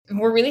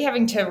We're really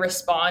having to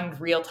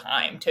respond real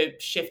time to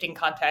shifting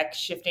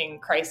context, shifting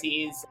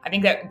crises. I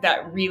think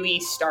that really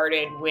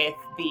started with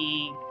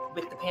the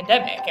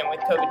pandemic and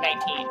with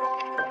COVID-19.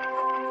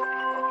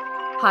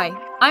 Hi,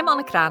 I'm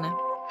Anna Krane.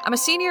 I'm a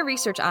senior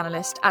research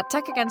analyst at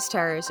Tech Against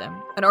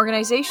Terrorism, an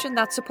organisation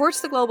that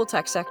supports the global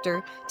tech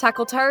sector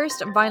tackle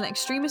terrorist and violent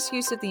extremist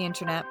use of the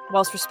internet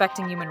whilst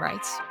respecting human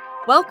rights.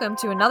 Welcome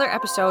to another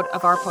episode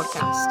of our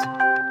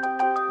podcast.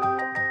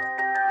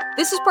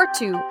 This is part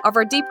 2 of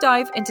our deep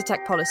dive into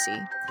tech policy,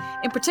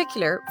 in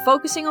particular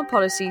focusing on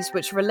policies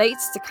which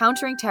relates to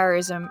countering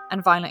terrorism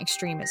and violent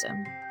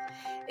extremism.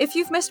 If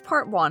you've missed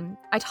part 1,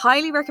 I'd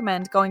highly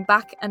recommend going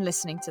back and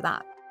listening to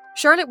that.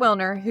 Charlotte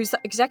Wilner, who's the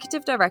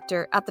Executive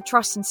Director at the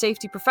Trust and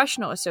Safety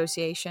Professional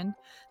Association,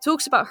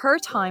 talks about her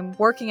time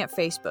working at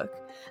Facebook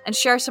and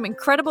shares some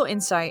incredible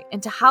insight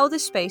into how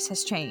this space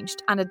has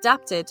changed and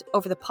adapted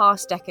over the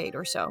past decade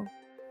or so.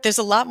 There's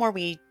a lot more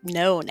we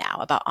know now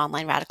about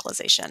online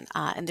radicalization,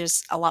 and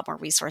there's a lot more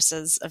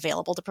resources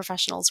available to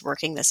professionals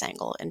working this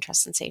angle in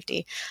trust and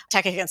safety.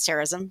 Tech Against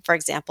Terrorism, for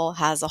example,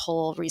 has a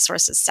whole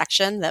resources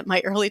section that my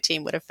early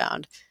team would have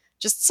found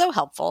just so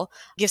helpful.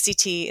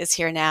 GiveCT is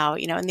here now.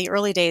 In the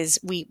early days,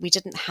 we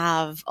didn't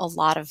have a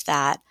lot of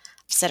that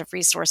set of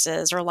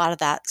resources or a lot of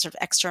that sort of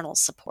external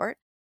support.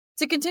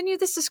 To continue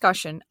this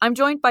discussion, I'm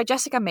joined by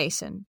Jessica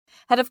Mason,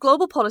 Head of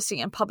Global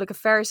Policy and Public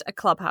Affairs at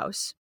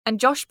Clubhouse, and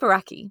Josh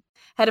Baraki,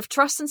 Head of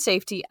Trust and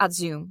Safety at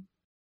Zoom.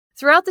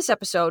 Throughout this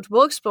episode,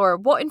 we'll explore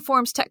what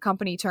informs tech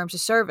company terms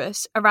of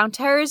service around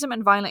terrorism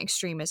and violent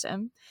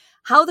extremism,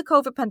 how the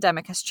COVID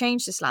pandemic has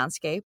changed this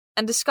landscape,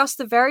 and discuss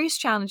the various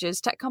challenges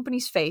tech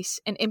companies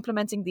face in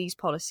implementing these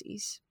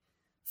policies.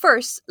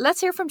 First, let's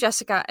hear from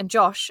Jessica and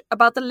Josh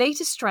about the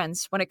latest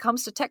trends when it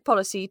comes to tech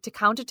policy to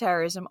counter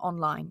terrorism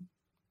online.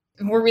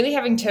 We're really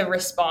having to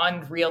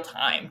respond real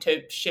time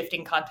to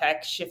shifting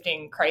context,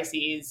 shifting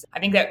crises. I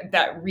think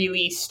that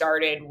really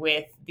started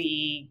with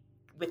the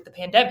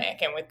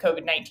pandemic and with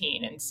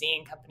COVID-19 and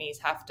seeing companies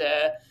have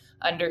to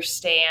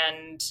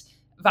understand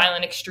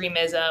violent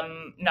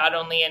extremism, not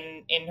only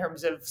in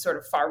terms of sort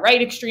of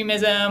far-right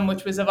extremism,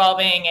 which was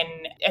evolving,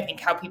 and I think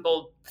how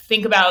people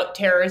think about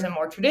terrorism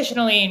more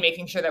traditionally and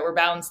making sure that we're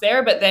balanced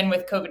there. But then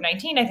with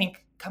COVID-19, I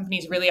think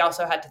companies really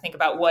also had to think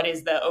about what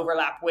is the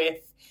overlap with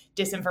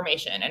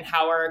disinformation and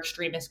how are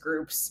extremist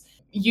groups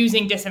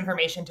using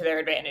disinformation to their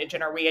advantage,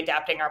 and are we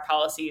adapting our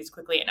policies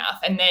quickly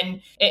enough? And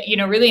then,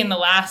 really in the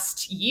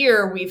last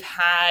year, we've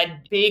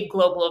had big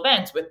global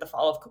events with the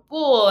fall of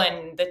Kabul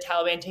and the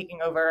Taliban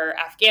taking over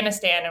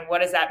Afghanistan. And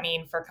what does that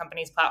mean for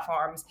companies'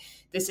 platforms?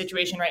 The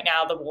situation right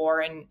now, the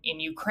war in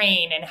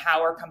Ukraine, and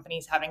how are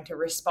companies having to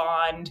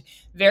respond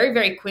very,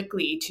 very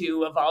quickly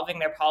to evolving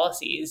their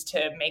policies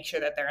to make sure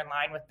that they're in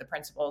line with the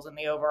principles and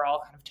the overall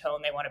kind of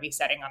tone they want to be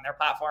setting on their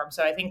platform.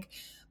 So I think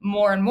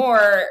more and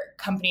more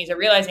companies are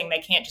realizing they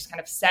can't just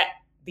kind of set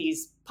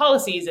these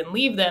policies and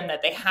leave them,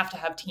 that they have to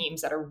have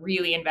teams that are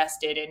really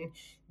invested in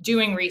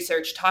doing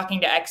research,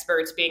 talking to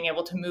experts, being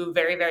able to move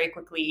very, very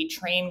quickly,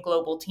 train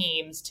global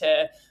teams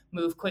to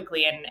move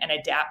quickly and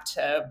adapt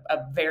to a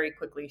very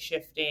quickly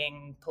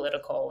shifting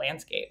political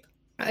landscape.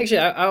 Actually,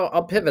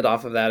 I'll pivot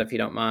off of that if you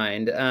don't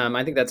mind.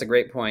 I think that's a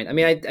great point. I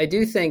mean, I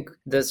do think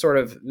the sort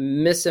of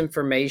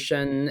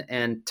misinformation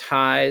and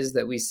ties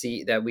that we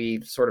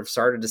sort of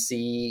started to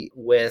see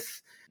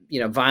with,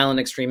 violent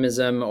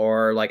extremism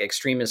or like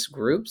extremist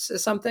groups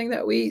is something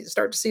that we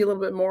start to see a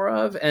little bit more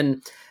of.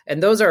 And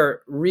those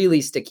are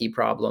really sticky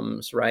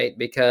problems, right?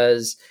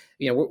 Because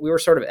we were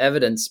sort of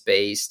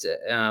evidence-based,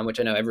 which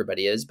I know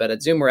everybody is, but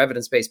at Zoom, we're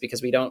evidence-based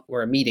because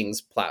we're a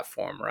meetings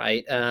platform,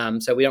 right?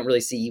 So we don't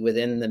really see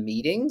within the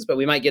meetings, but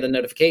we might get a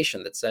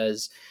notification that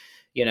says,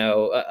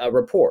 a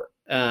report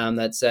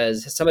that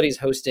says somebody's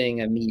hosting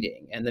a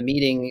meeting, and the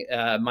meeting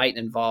might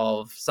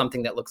involve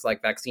something that looks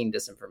like vaccine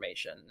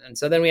disinformation. And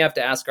so then we have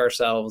to ask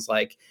ourselves,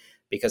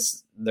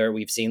 because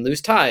we've seen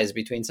loose ties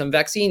between some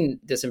vaccine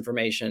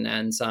disinformation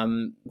and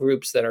some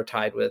groups that are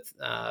tied with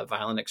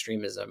violent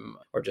extremism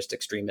or just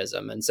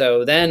extremism. And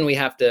so then we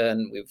have to,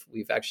 and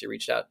we've actually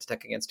reached out to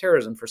Tech Against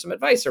Terrorism for some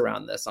advice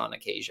around this on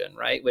occasion,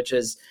 right? Which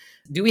is,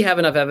 do we have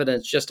enough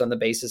evidence just on the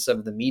basis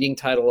of the meeting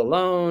title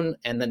alone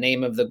and the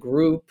name of the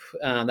group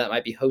that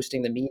might be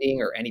hosting the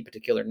meeting, or any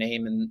particular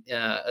name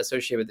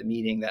associated with the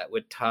meeting that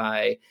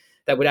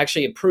would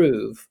actually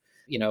approve,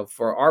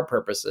 for our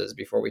purposes,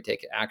 before we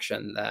take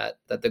action, that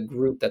the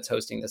group that's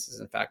hosting this is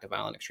in fact a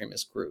violent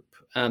extremist group.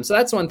 So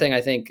that's one thing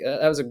I think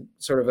that was a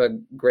sort of a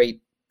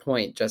great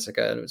point,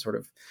 Jessica, and it sort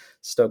of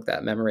stoked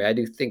that memory. I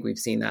do think we've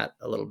seen that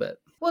a little bit.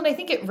 Well, and I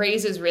think it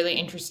raises really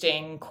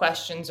interesting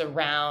questions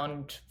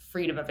around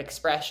freedom of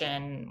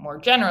expression more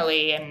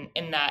generally, and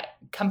in that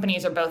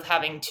companies are both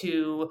having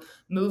to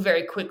move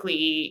very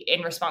quickly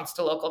in response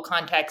to local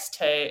context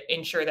to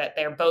ensure that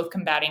they're both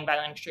combating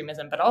violent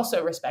extremism, but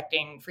also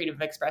respecting freedom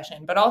of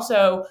expression. But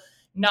also,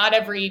 not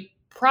every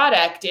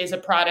product is a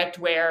product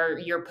where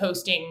you're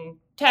posting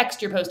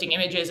text, you're posting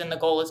images, and the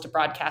goal is to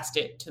broadcast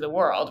it to the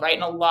world, right?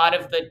 And a lot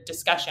of the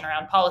discussion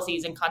around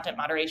policies and content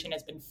moderation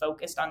has been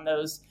focused on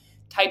those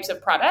types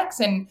of products.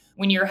 And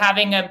when you're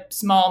having a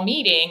small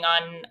meeting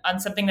on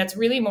something that's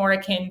really more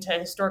akin to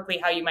historically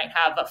how you might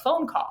have a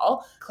phone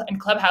call, and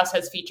Clubhouse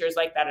has features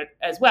like that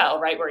as well,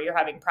 right? Where you're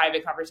having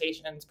private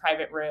conversations,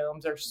 private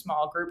rooms, or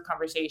small group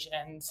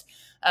conversations.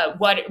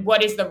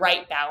 What is the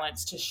right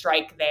balance to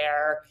strike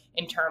there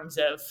in terms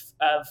of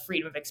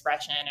freedom of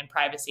expression and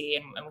privacy?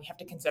 And we have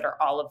to consider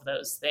all of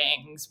those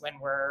things when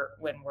we're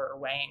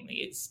weighing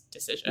these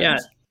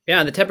decisions. Yeah,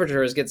 and the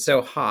temperatures get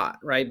so hot,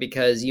 right?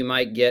 Because you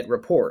might get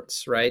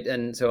reports, right?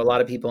 And so a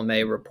lot of people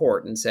may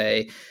report and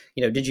say,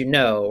 did you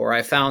know, or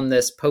I found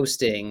this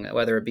posting,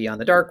 whether it be on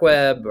the dark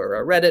web or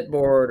a Reddit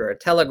board or a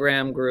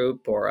Telegram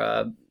group or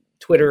a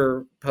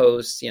Twitter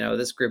post,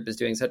 this group is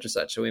doing such and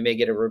such. So we may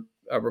get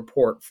a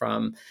report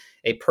from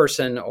a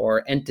person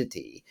or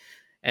entity.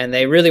 And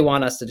they really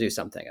want us to do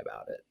something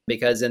about it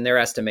because in their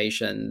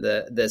estimation,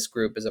 this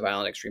group is a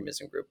violent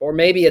extremism group. Or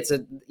maybe it's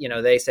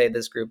they say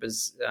this group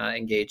is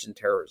engaged in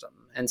terrorism.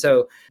 And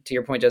so to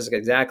your point, Jessica,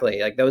 exactly,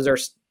 like those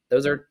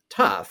are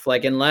tough.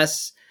 Like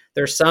unless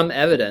there's some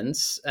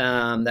evidence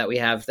that we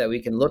have that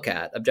we can look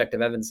at,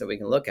 objective evidence that we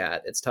can look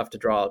at, it's tough to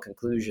draw a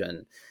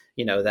conclusion,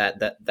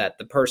 that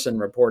the person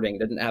reporting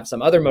didn't have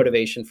some other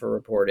motivation for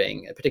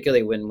reporting,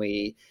 particularly when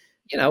we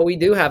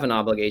do have an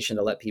obligation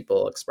to let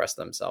people express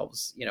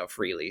themselves,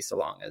 freely, so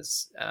long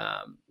as,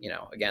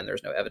 again,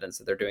 there's no evidence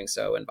that they're doing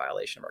so in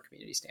violation of our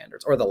community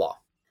standards or the law.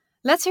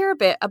 Let's hear a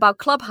bit about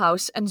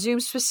Clubhouse and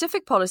Zoom's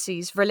specific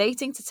policies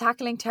relating to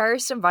tackling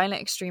terrorist and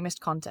violent extremist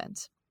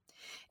content.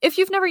 If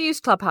you've never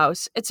used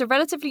Clubhouse, it's a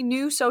relatively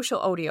new social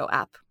audio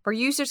app where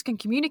users can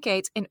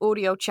communicate in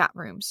audio chat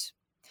rooms.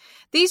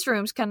 These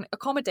rooms can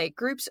accommodate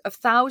groups of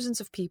thousands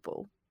of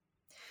people.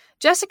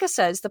 Jessica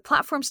says the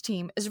platform's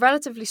team is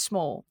relatively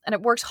small and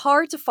it works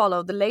hard to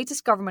follow the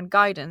latest government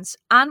guidance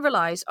and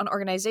relies on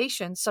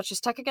organizations such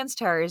as Tech Against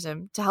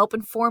Terrorism to help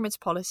inform its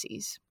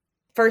policies.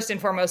 First and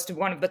foremost,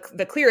 one of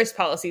the clearest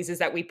policies is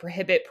that we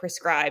prohibit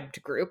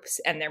prescribed groups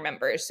and their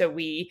members. So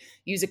we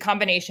use a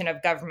combination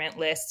of government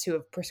lists who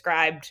have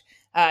prescribed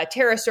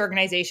terrorist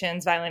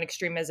organizations, violent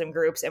extremism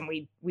groups, and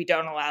we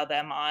don't allow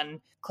them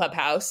on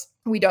Clubhouse.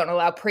 We don't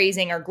allow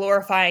praising or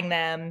glorifying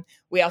them.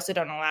 We also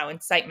don't allow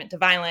incitement to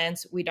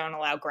violence. We don't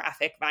allow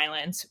graphic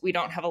violence. We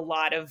don't have a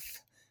lot of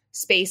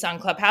space on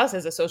Clubhouse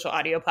as a social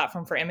audio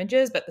platform for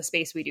images, but the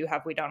space we do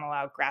have, we don't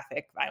allow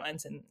graphic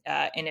violence in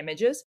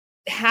images.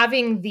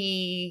 Having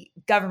the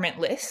government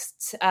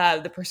lists,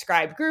 the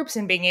prescribed groups,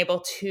 and being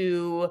able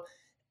to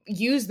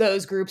use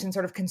those groups and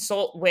sort of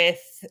consult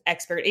with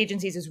expert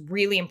agencies is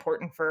really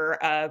important for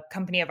a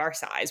company of our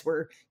size.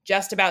 We're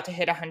just about to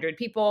hit 100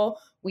 people.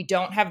 We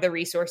don't have the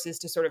resources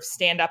to sort of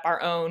stand up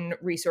our own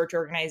research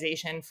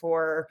organization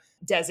for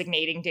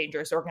designating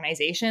dangerous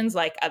organizations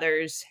like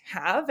others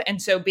have.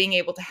 And so being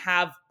able to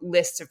have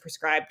lists of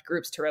prescribed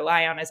groups to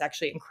rely on is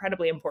actually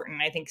incredibly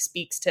important. And I think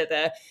speaks to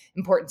the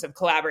importance of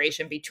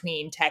collaboration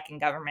between tech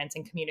and governments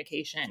and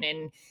communication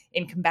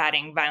in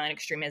combating violent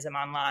extremism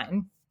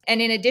online. And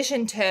in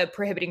addition to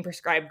prohibiting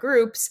prescribed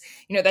groups,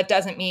 that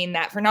doesn't mean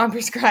that for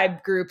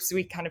non-prescribed groups,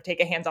 we kind of take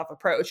a hands-off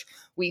approach.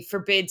 We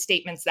forbid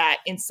statements that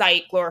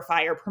incite,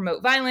 glorify, or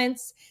promote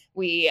violence.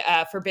 We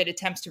forbid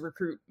attempts to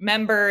recruit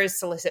members,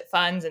 solicit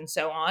funds, and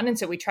so on. And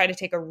so we try to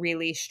take a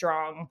really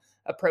strong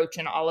approach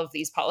in all of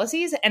these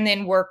policies and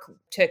then work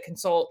to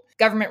consult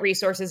government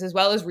resources as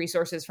well as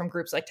resources from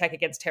groups like Tech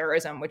Against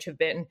Terrorism, which have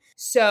been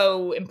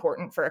so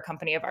important for a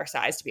company of our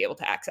size to be able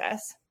to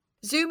access.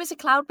 Zoom is a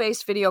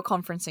cloud-based video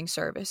conferencing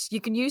service you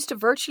can use to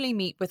virtually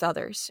meet with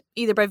others,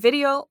 either by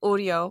video,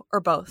 audio, or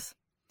both.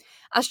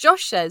 As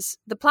Josh says,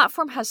 the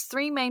platform has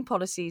 3 main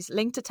policies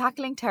linked to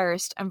tackling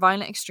terrorist and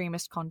violent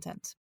extremist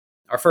content.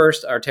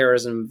 Our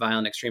terrorism,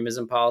 violent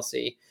extremism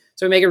policy.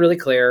 So we make it really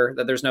clear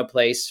that there's no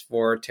place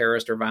for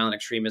terrorist or violent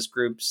extremist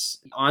groups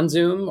on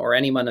Zoom or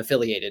anyone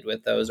affiliated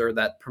with those or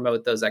that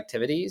promote those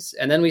activities.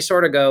 And then we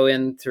sort of go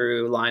in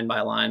through line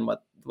by line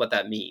what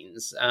that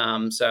means.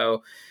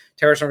 So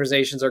terrorist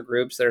organizations are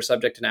groups that are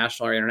subject to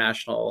national or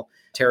international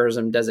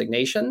terrorism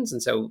designations.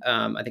 And so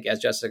I think as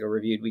Jessica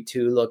reviewed, we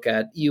too look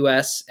at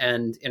U.S.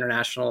 and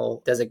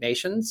international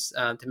designations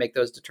to make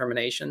those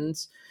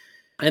determinations.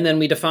 And then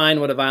we define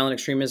what a violent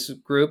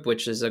extremist group,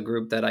 which is a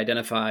group that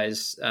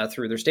identifies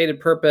through their stated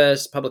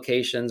purpose,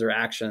 publications, or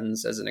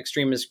actions as an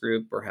extremist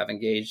group or have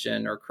engaged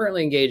in or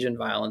currently engage in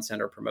violence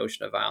and or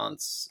promotion of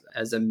violence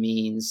as a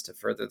means to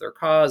further their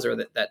cause or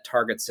that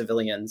targets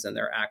civilians in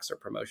their acts or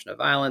promotion of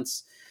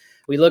violence.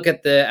 We look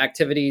at the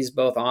activities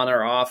both on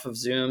or off of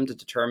Zoom to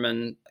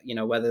determine,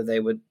 whether they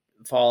would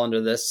fall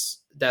under this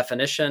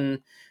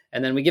definition.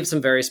 And then we give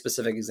some very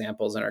specific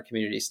examples in our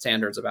community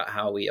standards about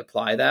how we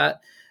apply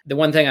that. The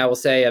one thing I will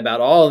say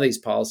about all of these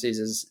policies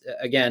is,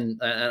 again,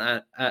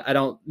 and I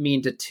don't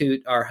mean to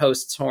toot our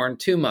host's horn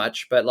too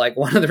much, but like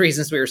one of the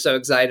reasons we were so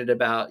excited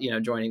about,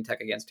 joining Tech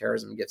Against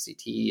Terrorism,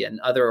 GIFCT, and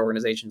other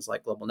organizations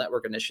like Global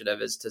Network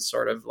Initiative is to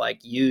sort of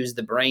like use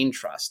the brain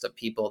trust of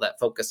people that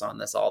focus on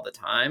this all the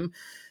time.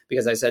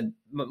 Because I said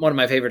one of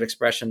my favorite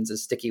expressions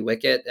is sticky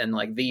wicket, and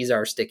like these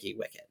are sticky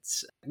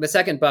wickets. The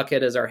second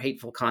bucket is our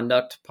hateful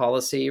conduct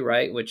policy,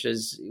 right? Which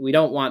is we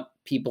don't want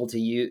people to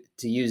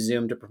use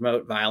Zoom to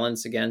promote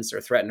violence against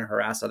or threaten or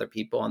harass other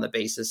people on the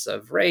basis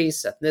of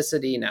race,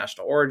 ethnicity,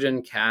 national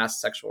origin,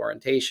 caste, sexual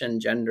orientation,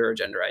 gender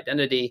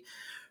identity,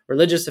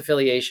 religious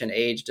affiliation,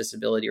 age,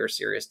 disability, or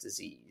serious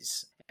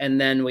disease. And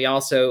then we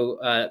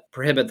also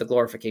prohibit the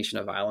glorification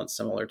of violence,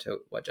 similar to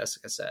what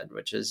Jessica said,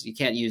 which is you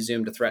can't use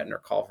Zoom to threaten or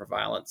call for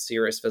violence,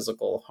 serious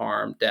physical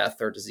harm,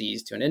 death, or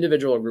disease to an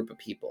individual or group of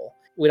people.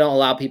 We don't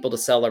allow people to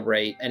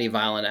celebrate any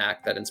violent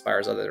act that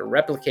inspires others to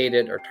replicate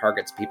it or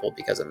targets people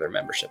because of their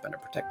membership in a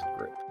protected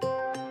group.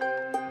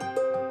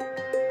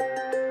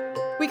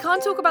 We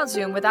can't talk about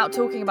Zoom without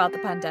talking about the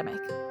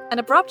pandemic. An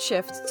abrupt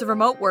shift to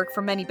remote work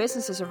for many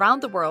businesses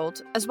around the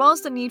world, as well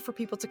as the need for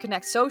people to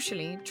connect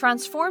socially,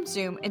 transformed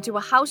Zoom into a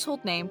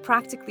household name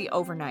practically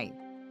overnight.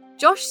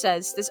 Josh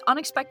says this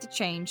unexpected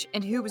change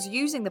in who was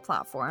using the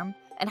platform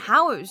and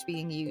how it was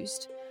being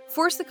used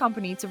forced the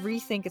company to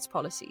rethink its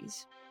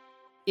policies.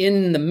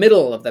 In the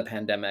middle of the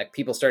pandemic,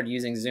 people started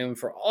using Zoom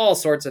for all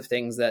sorts of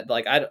things that,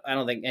 like, I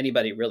don't think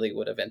anybody really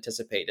would have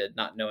anticipated,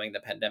 not knowing the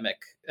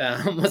pandemic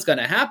was going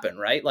to happen,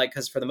 right? Like,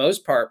 because for the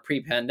most part,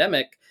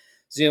 pre-pandemic,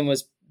 Zoom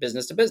was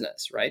business to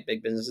business, right?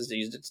 Big businesses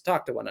used it to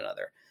talk to one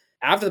another.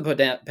 After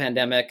the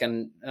pandemic,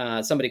 and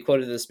somebody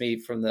quoted this to me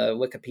from the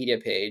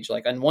Wikipedia page,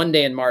 like on one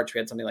day in March, we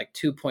had something like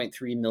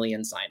 2.3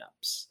 million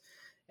signups.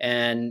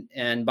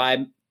 And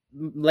by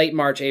late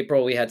March,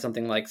 April, we had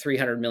something like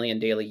 300 million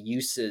daily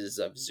uses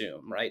of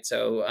Zoom, right?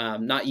 So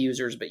not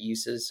users, but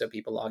uses. So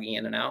people logging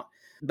in and out.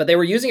 But they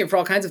were using it for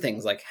all kinds of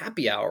things like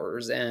happy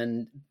hours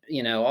and,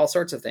 all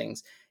sorts of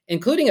things,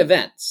 including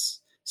events.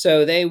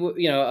 So they,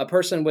 a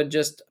person would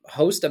just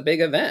host a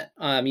big event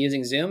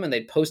using Zoom, and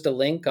they'd post a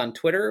link on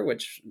Twitter,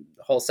 which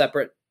a whole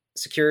separate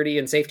security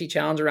and safety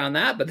challenge around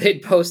that. But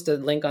they'd post a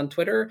link on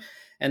Twitter,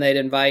 and they'd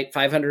invite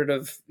 500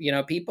 of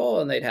people,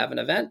 and they'd have an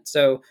event.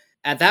 So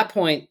at that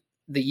point,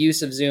 the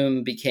use of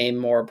Zoom became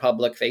more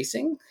public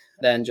facing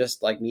than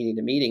just like meeting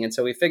to meeting. And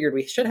so we figured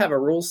we should have a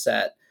rule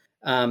set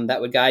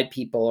that would guide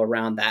people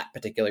around that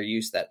particular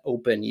use, that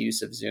open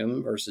use of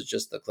Zoom versus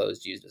just the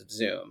closed use of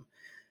Zoom.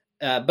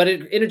 But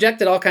it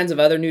interjected all kinds of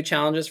other new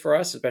challenges for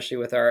us, especially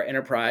with our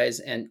enterprise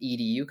and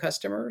EDU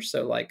customers.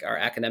 So like our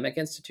academic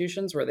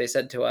institutions, where they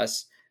said to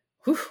us,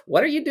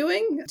 what are you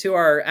doing to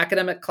our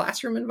academic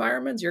classroom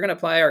environments? You're going to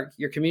apply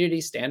your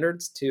community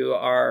standards to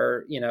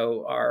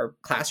our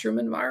classroom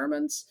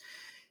environments.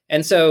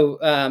 And so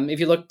if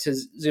you look to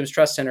Zoom's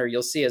Trust Center,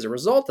 you'll see as a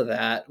result of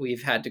that,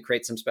 we've had to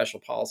create some special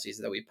policies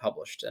that we've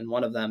published. And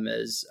one of them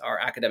is our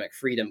academic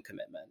freedom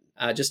commitment,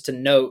 just to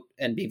note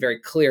and be very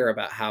clear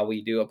about how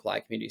we do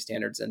apply community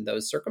standards in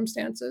those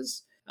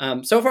circumstances.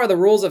 So far, the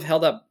rules have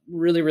held up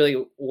really,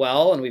 really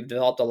well, and we've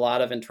developed a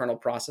lot of internal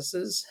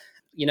processes.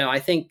 I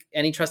think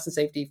any trust and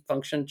safety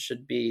function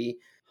should be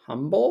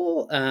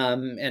humble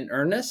and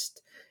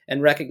earnest,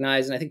 and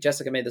recognize, and I think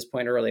Jessica made this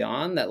point early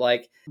on, that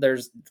like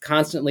there's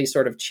constantly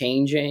sort of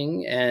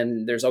changing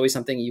and there's always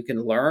something you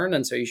can learn.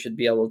 And so you should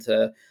be able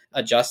to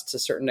adjust to a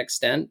certain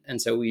extent.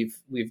 And so we've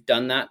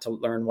done that to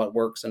learn what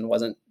works and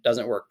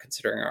doesn't work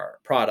considering our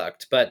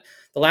product. But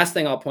the last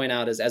thing I'll point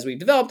out is as we've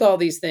developed all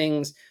these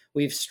things,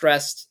 we've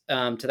stressed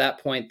to that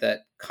point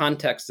that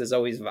context is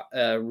always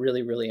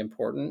really, really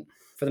important.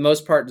 For the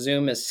most part,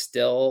 Zoom is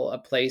still a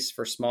place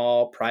for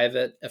small,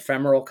 private,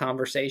 ephemeral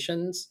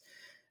conversations.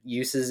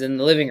 Uses in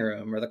the living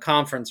room or the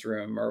conference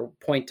room or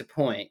point to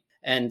point.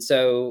 And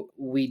so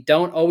we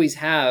don't always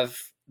have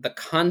the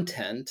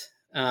content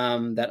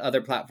that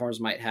other platforms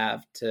might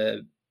have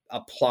to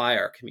apply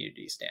our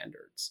community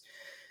standards.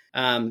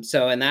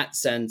 So in that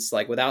sense,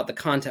 like without the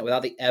content,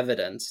 without the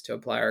evidence to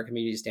apply our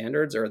community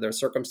standards or the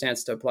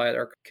circumstance to apply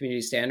our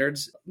community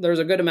standards, there's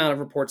a good amount of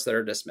reports that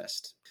are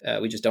dismissed.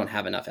 We just don't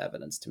have enough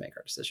evidence to make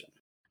our decision.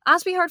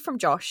 As we heard from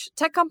Josh,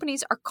 tech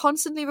companies are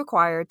constantly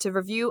required to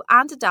review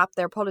and adapt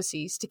their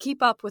policies to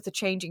keep up with the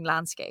changing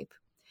landscape.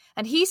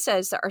 And he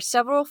says there are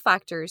several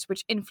factors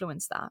which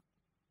influence that.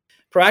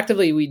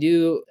 Proactively, we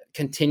do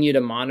continue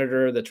to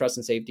monitor the trust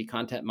and safety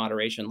content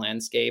moderation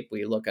landscape.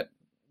 We look at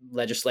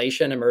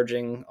legislation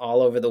emerging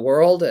all over the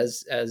world,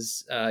 as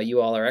you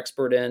all are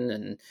expert in,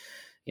 and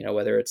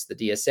whether it's the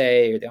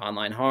DSA or the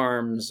online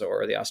harms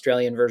or the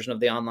Australian version of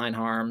the online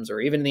harms,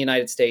 or even in the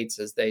United States,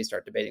 as they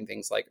start debating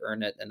things like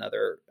EARN-IT and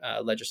other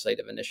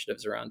legislative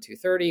initiatives around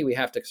 230, we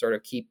have to sort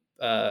of keep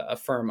a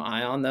firm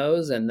eye on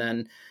those, and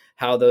then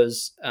how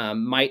those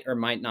might or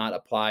might not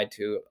apply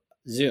to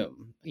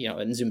Zoom,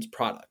 and Zoom's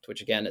product,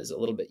 which again is a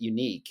little bit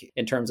unique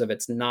in terms of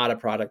it's not a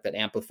product that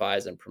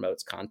amplifies and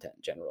promotes content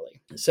generally.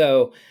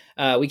 So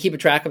we keep a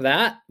track of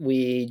that.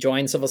 We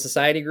join civil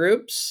society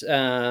groups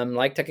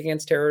like Tech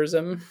Against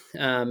Terrorism,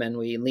 and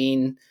we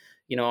lean,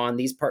 on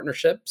these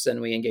partnerships, and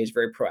we engage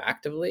very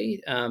proactively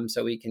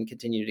so we can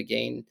continue to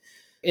gain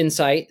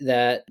insight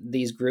that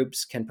these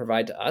groups can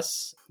provide to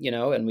us,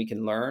 and we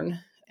can learn.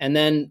 And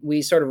then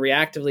we sort of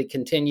reactively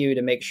continue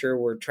to make sure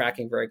we're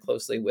tracking very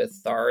closely with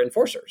our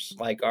enforcers,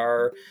 like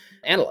our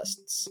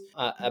analysts,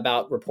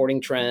 about reporting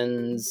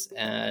trends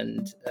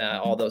and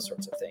all those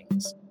sorts of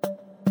things.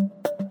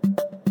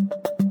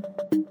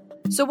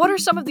 So what are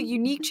some of the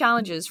unique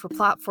challenges for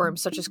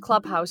platforms such as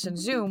Clubhouse and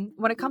Zoom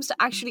when it comes to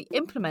actually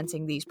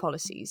implementing these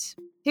policies?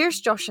 Here's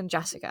Josh and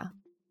Jessica.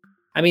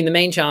 I mean, the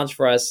main challenge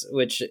for us,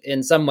 which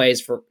in some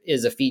ways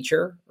is a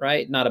feature,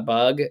 right, not a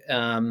bug,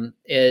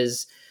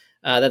 is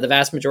that the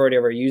vast majority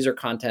of our user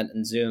content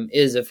in Zoom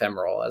is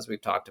ephemeral, as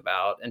we've talked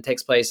about, and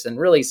takes place in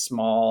really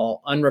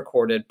small,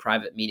 unrecorded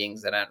private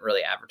meetings that aren't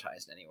really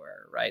advertised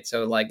anywhere, right?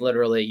 So like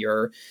literally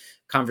your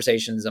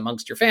conversations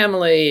amongst your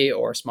family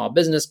or small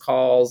business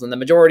calls. And the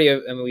majority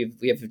of, and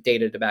we have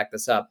data to back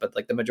this up, but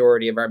like the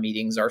majority of our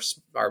meetings are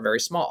very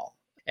small.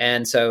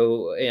 And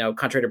so,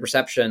 contrary to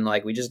perception,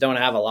 like we just don't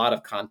have a lot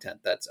of content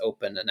that's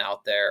open and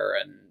out there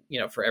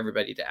and, for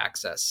everybody to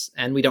access.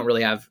 And we don't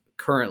really have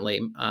currently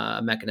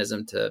a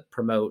mechanism to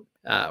promote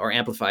or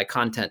amplify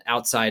content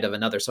outside of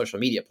another social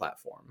media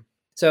platform.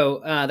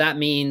 So that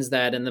means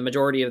that in the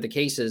majority of the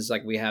cases,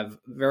 like we have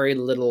very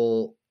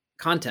little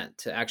content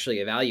to actually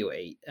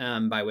evaluate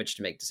by which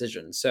to make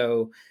decisions.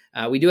 So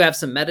we do have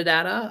some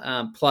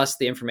metadata plus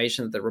the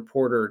information that the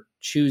reporter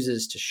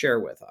chooses to share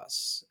with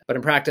us. But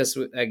in practice,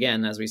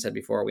 again, as we said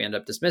before, we end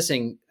up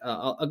dismissing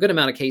a good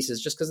amount of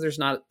cases just because there's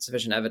not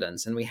sufficient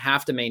evidence. And we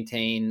have to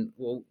maintain,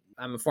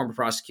 I'm a former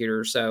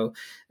prosecutor, so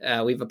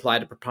we've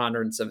applied a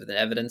preponderance of the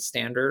evidence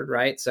standard,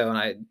 right? So and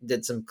I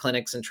did some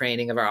clinics and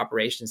training of our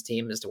operations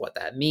team as to what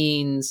that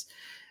means.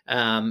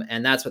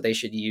 And that's what they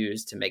should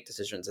use to make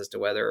decisions as to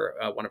whether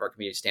one of our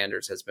community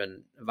standards has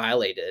been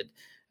violated.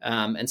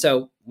 And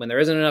so when there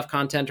isn't enough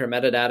content or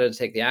metadata to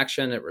take the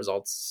action, it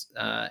results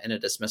in a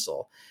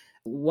dismissal.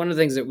 One of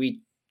the things that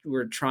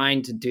we're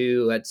trying to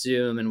do at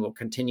Zoom and will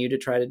continue to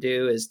try to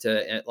do is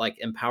to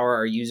empower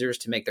our users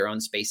to make their own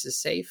spaces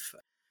safe.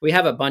 We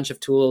have a bunch of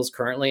tools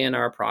currently in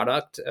our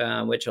product,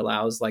 which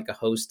allows like a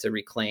host to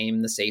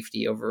reclaim the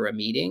safety over a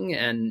meeting.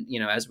 And,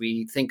 as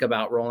we think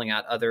about rolling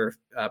out other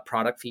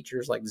product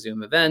features like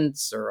Zoom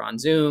events or on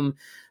Zoom,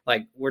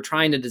 like we're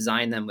trying to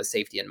design them with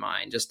safety in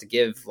mind, just to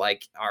give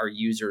like our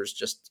users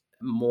just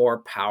more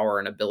power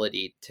and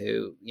ability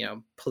to,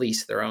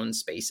 police their own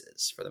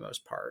spaces for the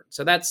most part.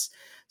 So it's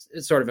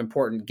sort of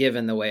important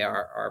given the way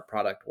our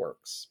product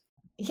works.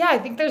 Yeah, I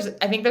think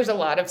there's a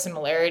lot of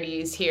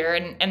similarities here,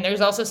 and there's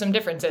also some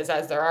differences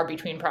as there are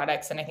between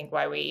products. And I think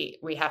why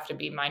we have to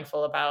be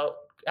mindful about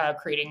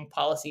creating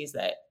policies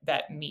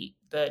that meet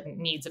the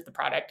needs of the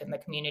product and the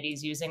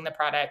communities using the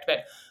product.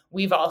 But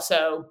we've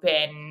also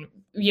been,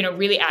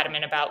 really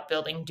adamant about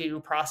building due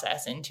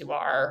process into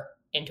our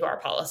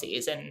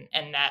policies,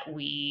 and that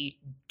we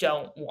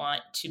don't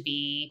want to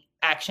be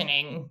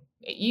actioning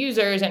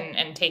users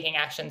and taking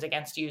actions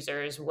against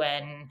users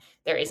when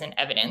there isn't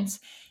evidence.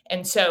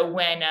 And so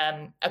when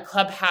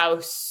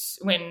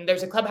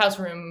there's a Clubhouse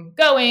room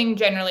going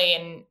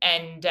generally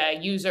and a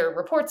user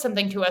reports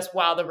something to us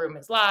while the room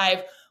is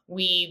live,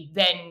 we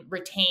then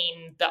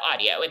retain the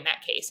audio in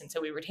that case. And so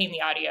we retain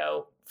the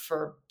audio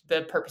for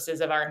the purposes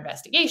of our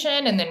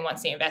investigation. And then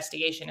once the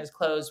investigation is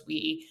closed,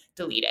 we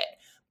delete it.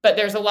 But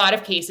there's a lot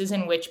of cases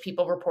in which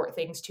people report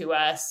things to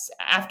us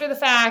after the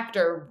fact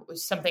or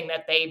something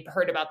that they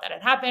heard about that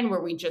had happened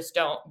where we just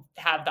don't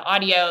have the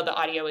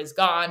audio is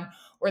gone,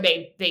 or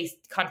they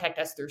contact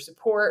us through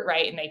support,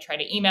 right? And they try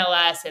to email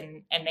us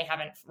and they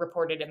haven't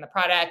reported in the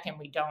product and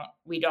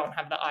we don't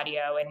have the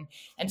audio.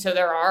 And so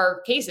there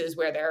are cases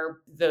where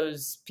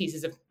those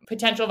pieces of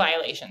potential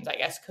violations, I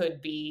guess,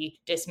 could be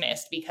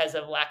dismissed because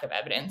of lack of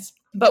evidence.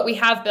 But we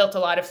have built a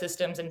lot of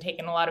systems and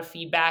taken a lot of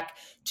feedback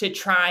to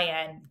try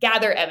and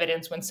gather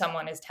evidence when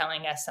someone is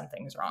telling us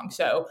something's wrong.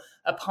 So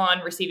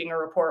upon receiving a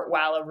report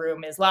while a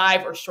room is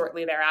live or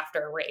shortly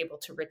thereafter, we're able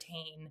to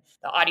retain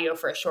the audio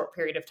for a short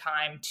period of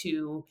time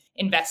to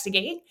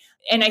investigate.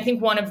 And I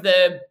think one of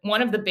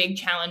the big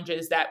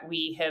challenges that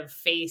we have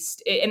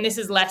faced, and this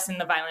is less in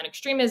the violent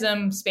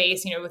extremism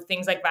space, with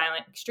things like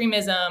violent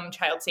extremism,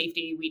 child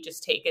safety, we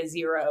just take a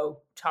zero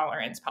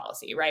tolerance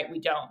policy, right?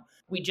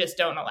 We just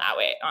don't allow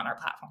it on our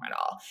platform at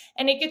all.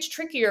 And it gets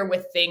trickier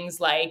with things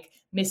like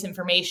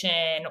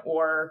misinformation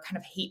or kind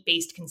of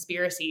hate-based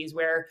conspiracies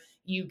where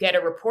you get a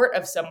report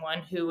of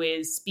someone who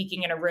is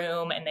speaking in a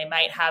room and they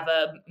might have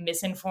a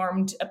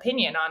misinformed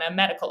opinion on a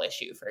medical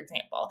issue, for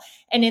example.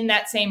 And in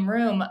that same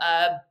room,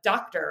 a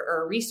doctor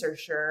or a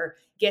researcher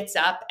gets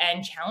up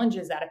and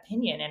challenges that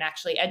opinion and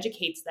actually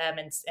educates them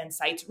and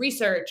cites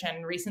research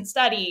and recent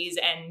studies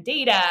and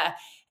data.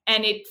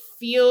 And it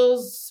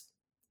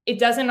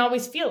doesn't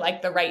always feel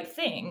like the right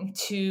thing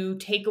to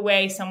take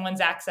away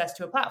someone's access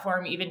to a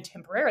platform, even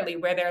temporarily,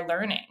 where they're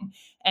learning.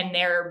 And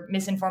their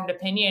misinformed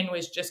opinion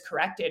was just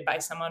corrected by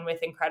someone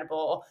with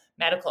incredible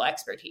medical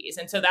expertise.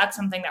 And so that's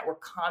something that we're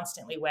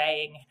constantly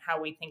weighing how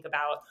we think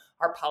about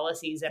our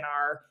policies and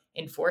our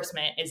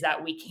enforcement, is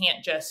that we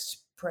can't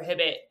just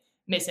prohibit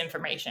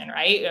misinformation,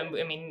 right?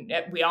 I mean,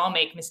 we all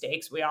make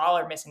mistakes. We all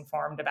are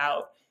misinformed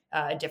about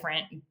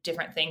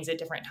different things at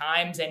different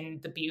times.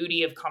 And the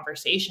beauty of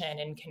conversation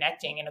and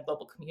connecting in a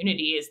global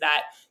community is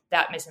that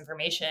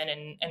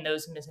misinformation and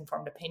those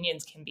misinformed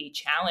opinions can be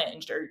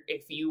challenged. Or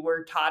if you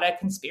were taught a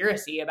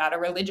conspiracy about a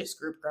religious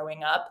group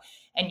growing up,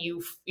 and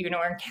you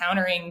are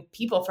encountering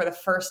people for the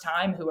first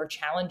time who are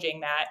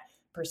challenging that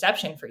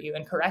perception for you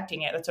and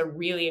correcting it, that's a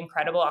really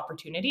incredible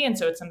opportunity. And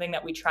so it's something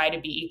that we try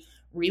to be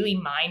really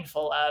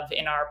mindful of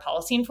in our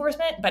policy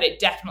enforcement, but it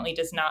definitely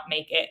does not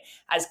make it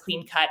as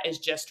clean cut as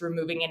just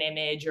removing an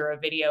image or a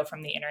video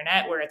from the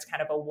internet, where it's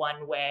kind of a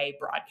one-way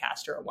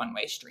broadcast or a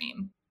one-way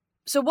stream.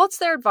 So what's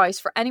their advice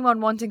for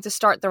anyone wanting to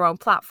start their own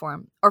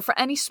platform, or for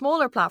any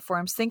smaller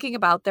platforms thinking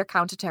about their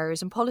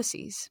counterterrorism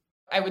policies?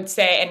 I would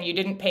say, and you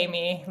didn't pay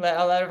me,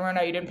 I'll let everyone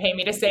know you didn't pay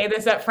me to say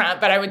this up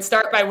front, but I would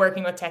start by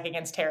working with Tech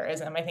Against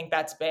Terrorism. I think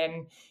that's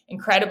been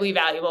incredibly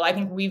valuable. I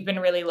think we've been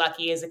really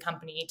lucky as a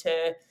company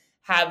to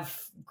have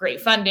great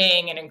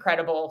funding and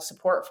incredible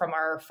support from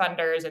our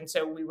funders. And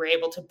so we were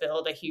able to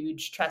build a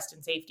huge trust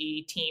and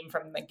safety team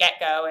from the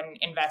get-go and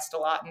invest a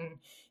lot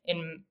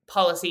in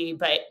policy,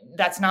 but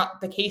that's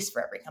not the case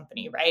for every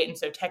company, right? And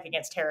so Tech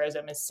Against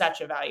Terrorism is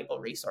such a valuable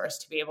resource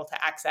to be able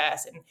to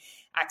access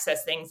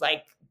things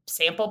like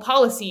sample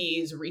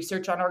policies,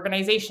 research on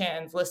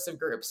organizations, lists of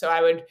groups. So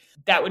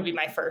that would be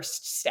my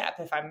first step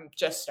if I'm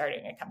just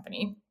starting a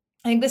company.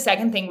 I think the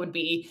second thing would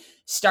be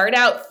start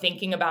out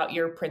thinking about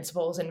your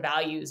principles and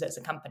values as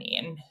a company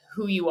and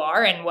who you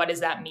are and what does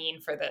that mean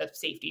for the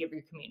safety of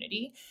your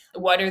community.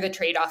 What are the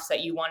trade-offs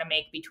that you want to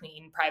make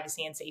between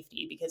privacy and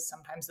safety? Because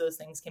sometimes those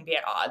things can be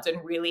at odds,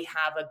 and really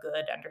have a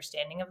good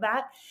understanding of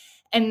that.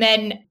 And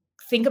then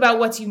think about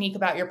what's unique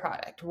about your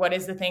product. What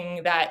is the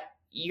thing that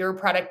your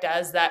product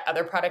does that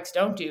other products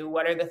don't do?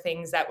 What are the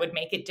things that would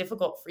make it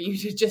difficult for you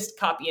to just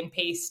copy and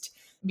paste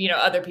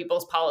other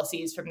people's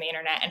policies from the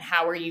internet, and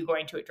how are you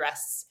going to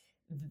address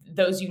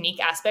those unique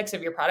aspects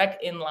of your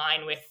product in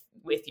line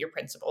with your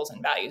principles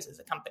and values as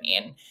a company?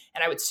 And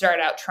I would start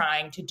out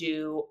trying to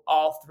do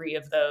all three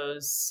of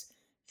those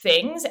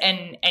things,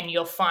 and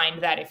you'll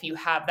find that if you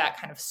have that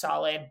kind of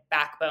solid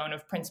backbone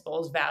of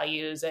principles,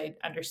 values, an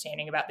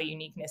understanding about the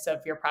uniqueness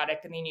of your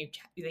product and the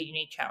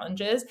unique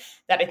challenges,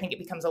 that I think it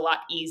becomes a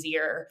lot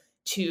easier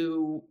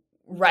to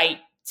write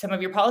some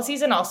of your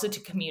policies and also to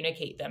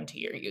communicate them to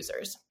your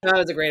users. That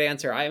was a great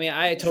answer. I mean,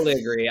 I totally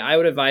agree. I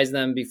would advise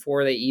them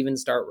before they even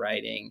start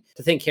writing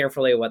to think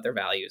carefully what their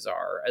values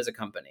are as a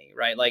company,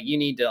 right? Like you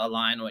need to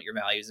align what your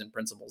values and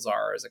principles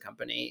are as a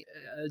company.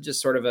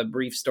 Just sort of a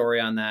brief story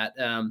on that.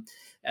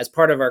 As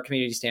part of our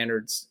community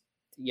standards,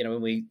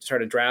 when we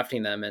started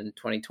drafting them in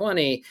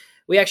 2020,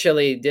 we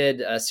actually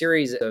did a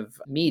series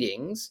of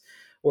meetings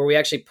where we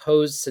actually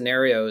posed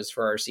scenarios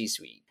for our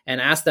C-suite and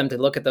asked them to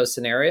look at those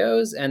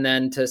scenarios and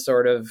then to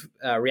sort of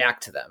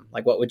react to them.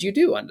 Like, what would you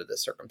do under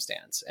this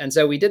circumstance? And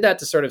so we did that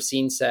to sort of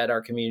scene set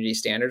our community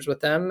standards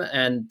with them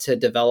and to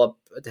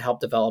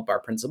help develop our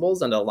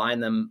principles and align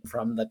them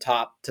from the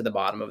top to the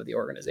bottom of the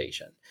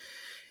organization.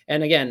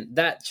 And again,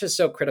 that's just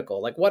so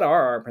critical. Like, what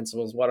are our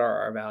principles? What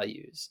are our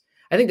values?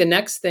 I think the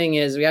next thing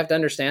is we have to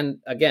understand,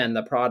 again,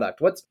 the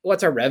product.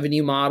 What's our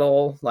revenue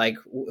model? Like,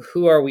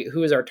 who are we?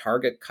 Who is our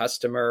target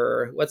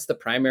customer? What's the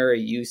primary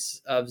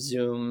use of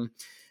Zoom?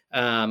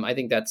 I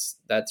think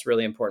that's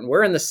really important.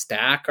 Where in the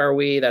stack are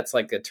we? That's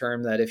like a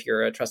term that if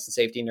you're a trust and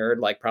safety nerd,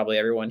 like probably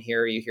everyone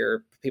here, you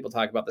hear people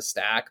talk about the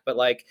stack, but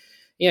like,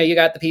 you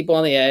got the people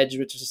on the edge,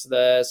 which is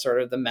the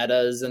sort of the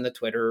Metas and the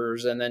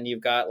Twitters. And then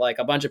you've got like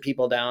a bunch of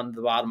people down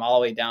the bottom, all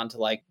the way down to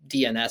like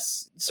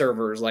DNS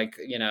servers, like,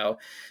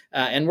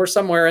 and we're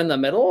somewhere in the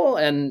middle.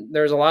 And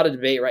there's a lot of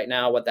debate right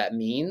now what that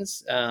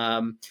means.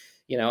 And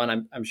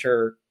I'm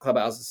sure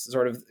Clubhouse is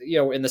sort of,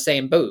 in the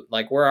same boat.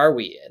 Like, where are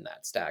we in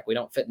that stack? We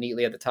don't fit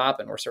neatly at the top,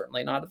 and we're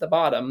certainly not at the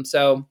bottom.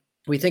 So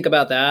we think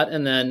about that.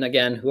 And then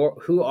again,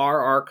 who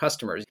are our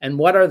customers and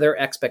what are their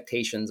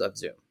expectations of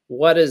Zoom?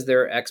 What is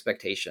their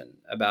expectation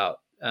about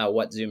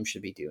what Zoom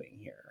should be doing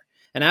here?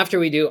 And after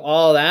we do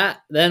all that,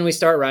 then we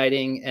start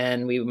writing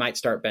and we might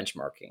start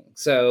benchmarking.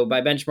 So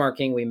by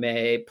benchmarking, we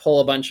may pull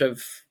a bunch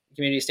of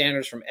community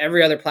standards from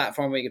every other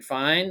platform we could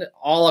find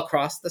all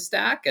across the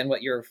stack. And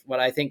what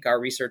I think our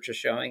research is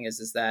showing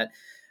is that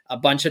a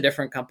bunch of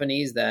different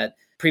companies that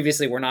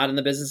previously were not in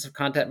the business of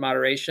content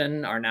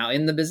moderation are now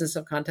in the business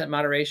of content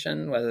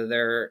moderation, whether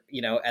they're,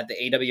 at the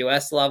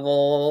AWS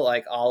level,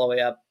 like all the way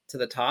up to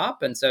the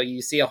top. And so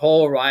you see a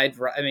whole wide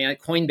variety. I mean,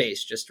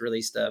 Coinbase just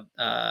released a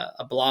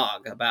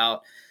blog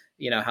about,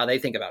 how they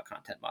think about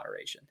content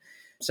moderation.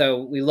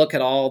 So we look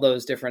at all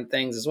those different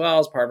things as well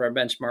as part of our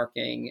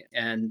benchmarking,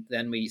 and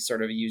then we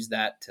sort of use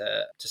that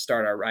to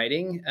start our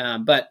writing.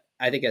 But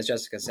I think, as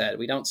Jessica said,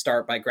 we don't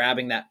start by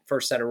grabbing that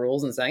first set of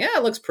rules and saying,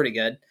 it looks pretty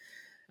good.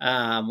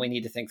 We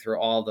need to think through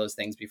all of those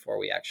things before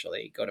we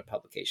actually go to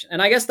publication.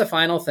 And I guess the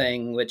final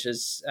thing, which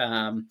is,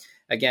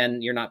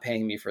 again, you're not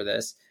paying me for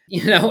this,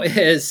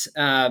 is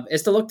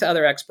to look to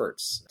other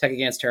experts. Tech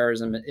Against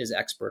Terrorism is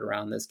expert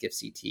around this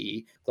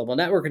GIFCT Global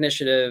Network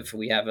Initiative.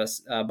 We have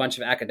a bunch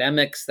of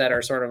academics that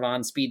are sort of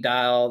on speed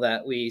dial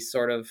that we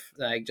sort of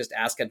just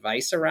ask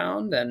advice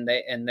around, and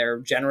they're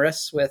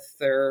generous with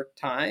their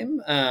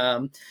time.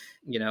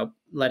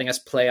 Letting us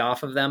play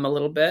off of them a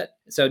little bit.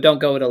 So don't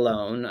go it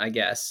alone, I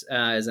guess,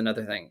 is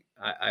another thing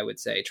I would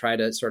say. Try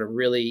to sort of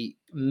really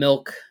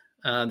milk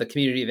the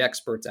community of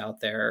experts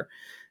out there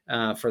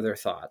for their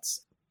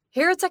thoughts.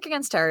 Here at Tech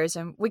Against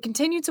Terrorism, we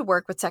continue to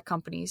work with tech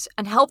companies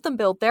and help them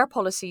build their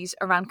policies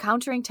around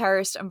countering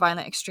terrorist and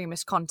violent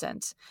extremist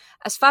content,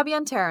 as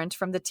Fabienne Tarrant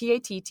from the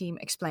TAT team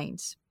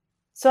explains.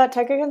 So at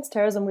Tech Against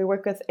Terrorism, we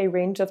work with a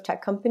range of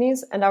tech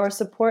companies, and our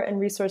support and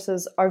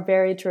resources are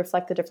varied to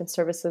reflect the different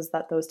services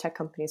that those tech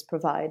companies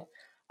provide.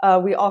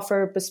 We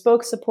offer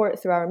bespoke support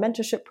through our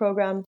mentorship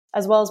program,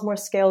 as well as more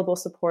scalable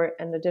support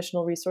and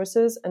additional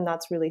resources, and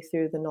that's really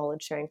through the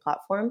knowledge sharing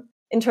platform.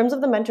 In terms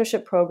of the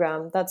mentorship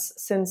program, that's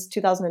since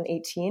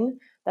 2018,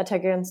 that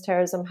Tech Against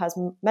Terrorism has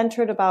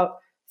mentored about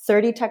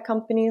 30 tech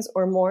companies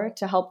or more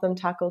to help them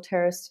tackle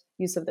terrorist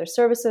use of their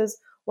services,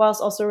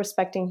 whilst also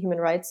respecting human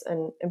rights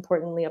and,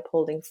 importantly,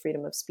 upholding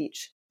freedom of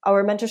speech.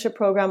 Our mentorship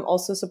program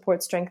also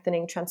supports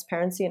strengthening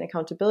transparency and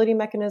accountability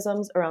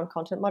mechanisms around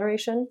content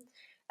moderation.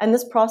 And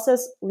this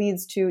process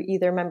leads to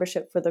either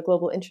membership for the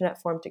Global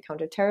Internet Forum to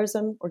Counter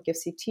Terrorism, or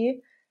GIFCT,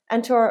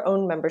 and to our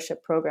own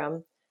membership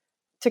program.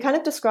 To kind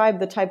of describe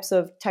the types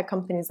of tech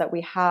companies that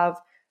we have,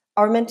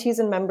 our mentees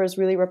and members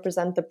really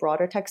represent the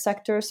broader tech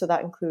sector. So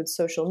that includes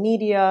social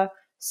media,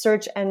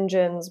 search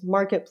engines,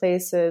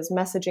 marketplaces,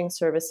 messaging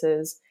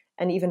services,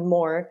 and even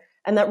more.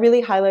 And that really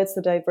highlights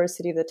the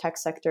diversity of the tech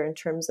sector in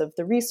terms of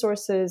the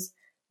resources,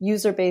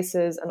 user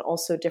bases, and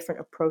also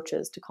different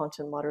approaches to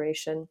content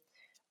moderation.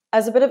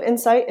 As a bit of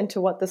insight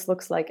into what this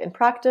looks like in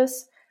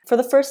practice, for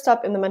the first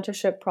step in the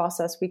mentorship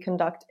process, we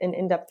conduct an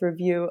in-depth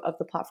review of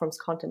the platform's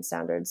content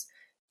standards.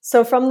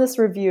 So from this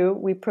review,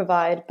 we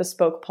provide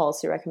bespoke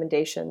policy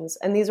recommendations,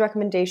 and these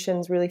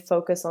recommendations really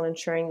focus on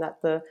ensuring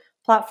that the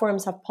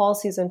platforms have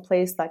policies in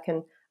place that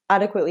can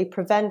adequately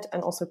prevent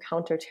and also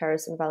counter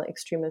terrorist and violent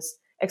extremist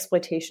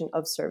exploitation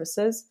of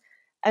services.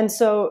 And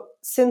so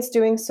since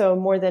doing so,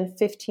 more than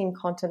 15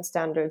 content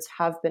standards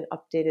have been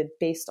updated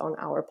based on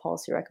our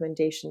policy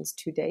recommendations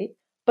to date.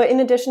 But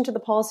in addition to the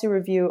policy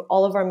review,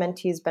 all of our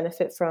mentees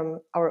benefit from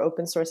our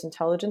open source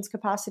intelligence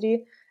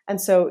capacity. And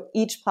so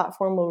each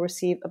platform will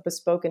receive a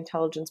bespoke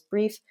intelligence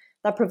brief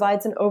that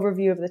provides an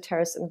overview of the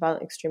terrorist and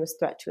violent extremist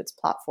threat to its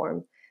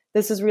platform.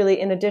 This is really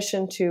in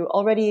addition to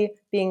already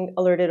being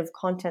alerted of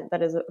content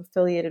that is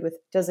affiliated with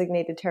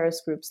designated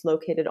terrorist groups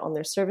located on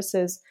their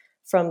services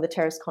from the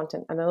Terrorist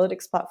Content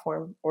Analytics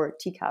Platform, or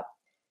TCAP.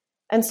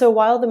 And so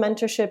while the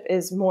mentorship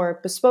is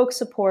more bespoke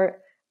support,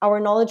 our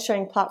knowledge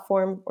sharing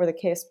platform, or the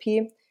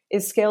KSP,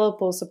 is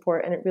scalable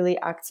support, and it really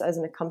acts as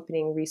an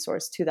accompanying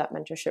resource to that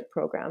mentorship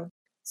program.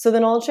 So the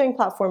knowledge sharing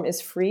platform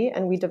is free,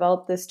 and we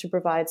developed this to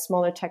provide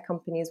smaller tech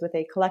companies with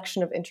a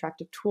collection of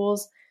interactive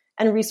tools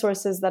and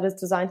resources that is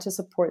designed to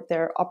support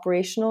their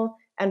operational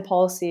and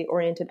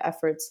policy-oriented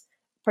efforts,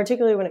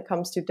 particularly when it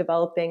comes to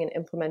developing and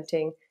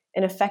implementing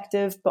an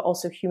effective but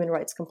also human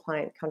rights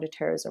compliant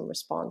counterterrorism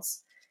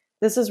response.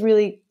 This is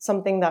really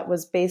something that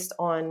was based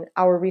on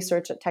our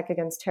research at Tech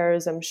Against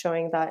Terrorism,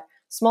 showing that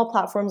small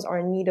platforms are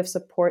in need of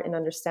support in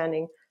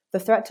understanding the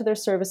threat to their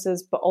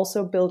services, but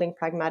also building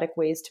pragmatic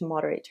ways to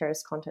moderate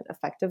terrorist content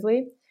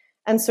effectively.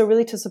 And so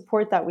really to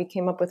support that, we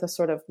came up with a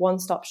sort of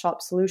one-stop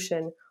shop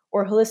solution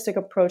or holistic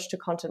approach to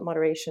content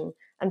moderation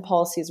and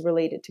policies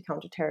related to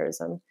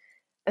counterterrorism.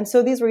 And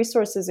so these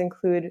resources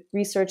include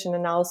research and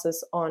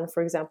analysis on,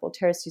 for example,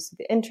 terrorist use of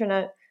the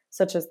internet,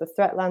 such as the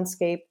threat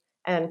landscape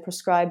and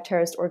prescribed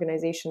terrorist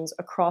organizations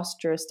across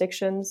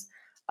jurisdictions,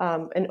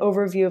 an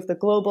overview of the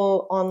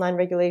global online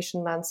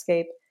regulation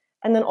landscape,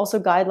 and then also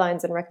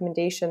guidelines and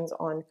recommendations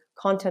on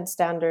content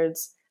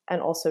standards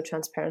and also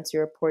transparency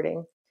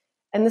reporting.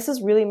 And this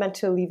is really meant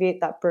to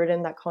alleviate that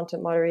burden that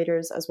content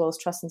moderators as well as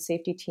trust and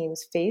safety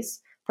teams face,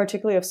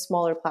 particularly of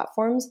smaller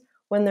platforms,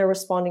 when they're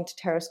responding to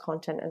terrorist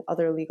content and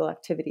other illegal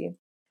activity.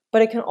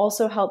 But it can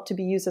also help to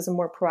be used as a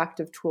more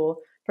proactive tool,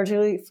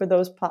 particularly for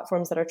those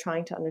platforms that are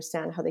trying to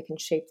understand how they can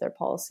shape their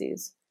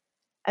policies.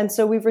 And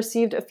so we've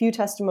received a few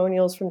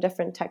testimonials from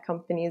different tech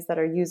companies that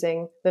are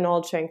using the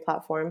knowledge sharing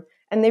platform,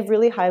 and they've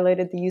really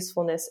highlighted the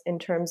usefulness in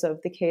terms of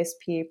the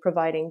KSP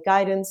providing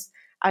guidance,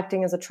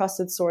 acting as a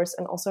trusted source,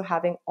 and also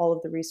having all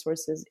of the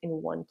resources in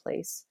one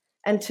place.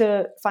 And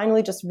to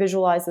finally just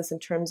visualize this in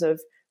terms of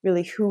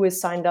really who is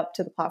signed up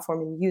to the platform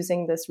and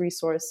using this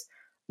resource,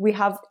 we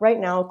have right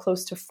now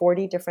close to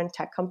 40 different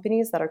tech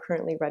companies that are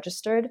currently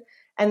registered,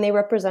 and they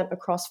represent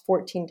across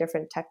 14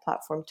 different tech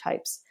platform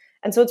types.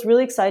 And so it's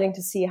really exciting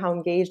to see how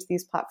engaged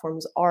these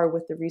platforms are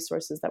with the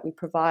resources that we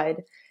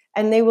provide.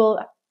 And they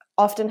will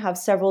often have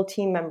several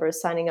team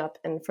members signing up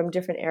and from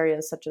different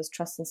areas such as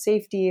trust and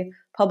safety,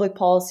 public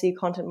policy,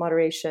 content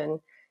moderation.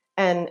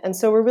 And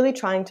so we're really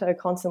trying to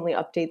constantly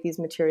update these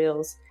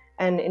materials,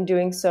 and in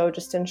doing so,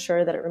 just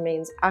ensure that it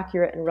remains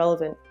accurate and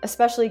relevant,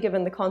 especially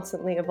given the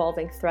constantly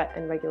evolving threat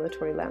and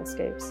regulatory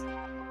landscapes.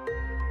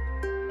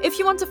 If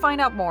you want to find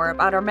out more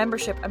about our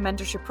membership and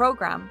mentorship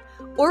program,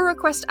 or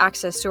request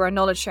access to our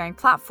knowledge sharing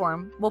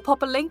platform, we'll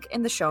pop a link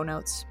in the show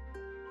notes.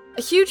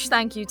 A huge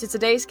thank you to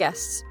today's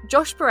guests,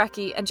 Josh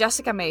Parecki and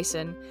Jessica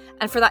Mason,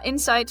 and for that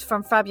insight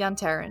from Fabienne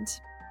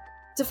Tarrant.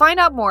 To find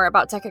out more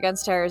about Tech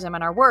Against Terrorism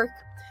and our work,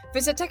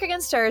 visit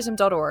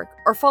techagainstterrorism.org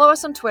or follow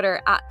us on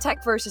Twitter at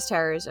Tech vs.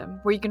 Terrorism,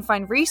 where you can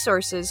find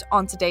resources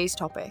on today's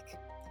topic.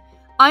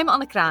 I'm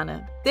Anna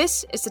Krane.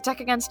 This is the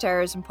Tech Against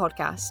Terrorism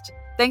podcast.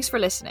 Thanks for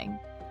listening.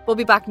 We'll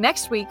be back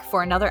next week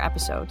for another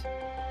episode.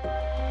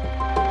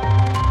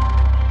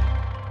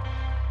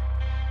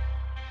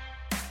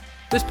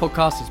 This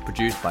podcast is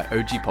produced by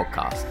OG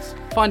Podcasts.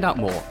 Find out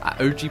more at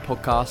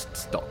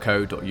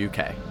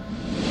ogpodcasts.co.uk.